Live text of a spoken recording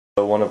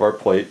One of our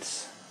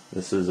plates.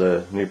 This is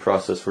a new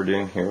process we're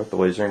doing here with the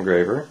laser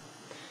engraver.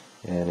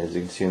 And as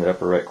you can see in the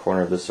upper right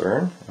corner of this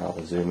urn,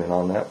 I'll zoom in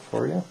on that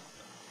for you.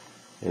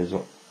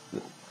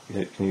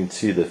 You can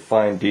see the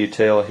fine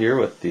detail here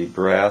with the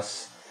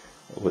brass,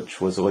 which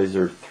was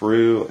lasered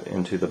through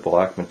into the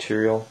black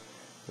material.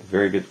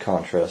 Very good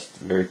contrast,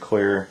 very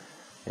clear,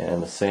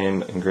 and the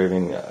same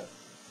engraving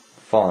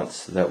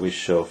fonts that we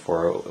show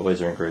for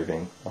laser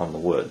engraving on the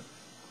wood.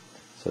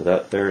 So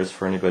that there is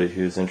for anybody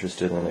who's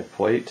interested in a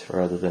plate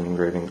rather than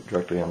engraving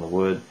directly on the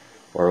wood,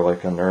 or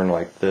like an urn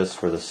like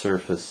this where the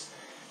surface,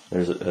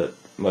 there's a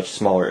much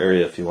smaller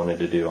area if you wanted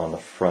to do on the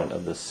front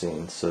of the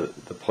scene. So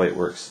the plate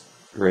works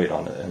great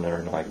on an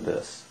urn like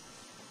this.